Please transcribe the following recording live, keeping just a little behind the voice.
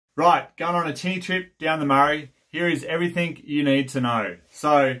Right, going on a tinny trip down the Murray. Here is everything you need to know.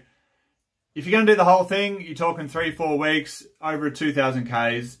 So, if you're going to do the whole thing, you're talking 3-4 weeks, over 2,000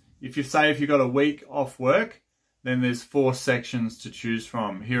 Ks. If you've got a week off work, then there's 4 sections to choose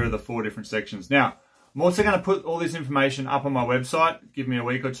from. Here are the 4 different sections. Now, I'm also going to put all this information up on my website. Give me a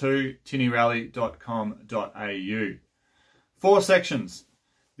week or two, tinnyrally.com.au. 4 sections.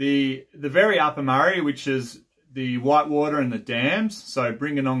 The very upper Murray, which is the Whitewater and the dams, so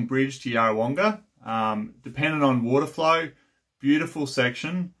Bringenbrong Bridge to Yarrawonga, dependent on water flow, beautiful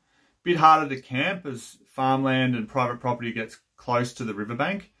section. Bit harder to camp as farmland and private property gets close to the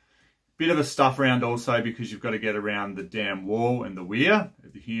riverbank. Bit of a stuff around also because you've got to get around the dam wall and the weir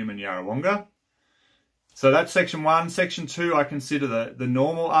at the Hume and Yarrawonga. So that's section 1. Section 2, I consider the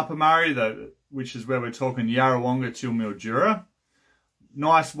normal upper Murray, which is where we're talking Yarrawonga to Mildura.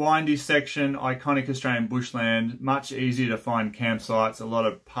 Nice windy section, iconic Australian bushland, much easier to find campsites, a lot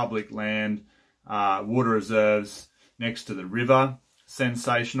of public land, water reserves next to the river.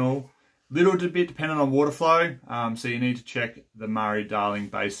 Sensational. Little bit dependent on water flow, so you need to check the Murray-Darling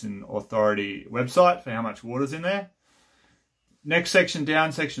Basin Authority website for how much water's in there. Next section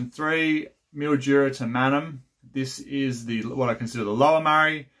down, section 3, Mildura to Mannum. This is what I consider the lower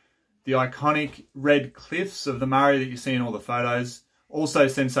Murray, the iconic red cliffs of the Murray that you see in all the photos. Also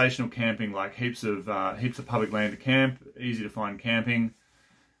sensational camping, like heaps of public land to camp, easy to find camping.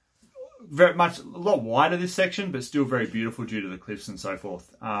 A lot wider this section, but still very beautiful due to the cliffs and so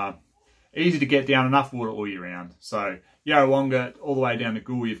forth. Easy to get down, enough water all year round. So Yarrawonga all the way down to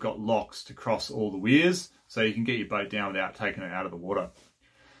Goolwa, you've got locks to cross all the weirs, so you can get your boat down without taking it out of the water.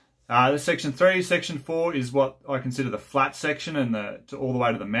 That's section 3. Section 4 is what I consider the flat section and all the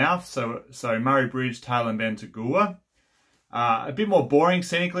way to the mouth. So Murray Bridge, tail and bend to Goolwa. A bit more boring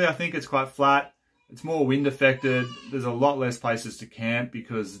scenically, I think. It's quite flat. It's more wind affected. There's a lot less places to camp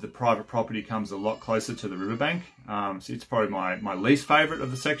because the private property comes a lot closer to the riverbank. So it's probably my least favourite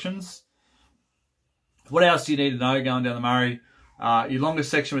of the sections. What else do you need to know going down the Murray? Your longest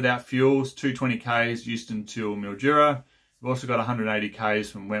section without fuels, 220 Ks, Euston to Mildura. We've also got 180 Ks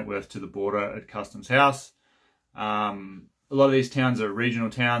from Wentworth to the border at Customs House. A lot of these towns are regional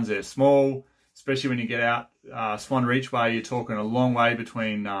towns. They're small, especially when you get out Swan Reach Way. You're talking a long way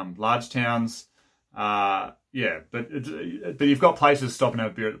between large towns. Yeah, but you've got places stop and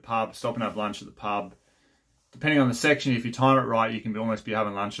have beer at the pub, stop and have lunch at the pub. Depending on the section, if you time it right, you can almost be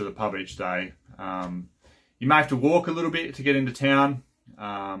having lunch at the pub each day. You may have to walk a little bit to get into town.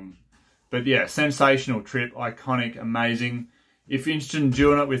 But yeah, sensational trip, iconic, amazing. If you're interested in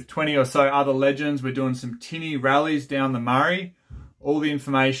doing it with 20 or so other legends, we're doing some tinny rallies down the Murray. All the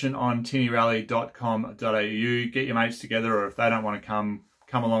information on tinnyrally.com.au. Get your mates together, or if they don't want to come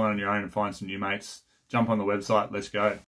along on your own and find some new mates. Jump on the website, let's go.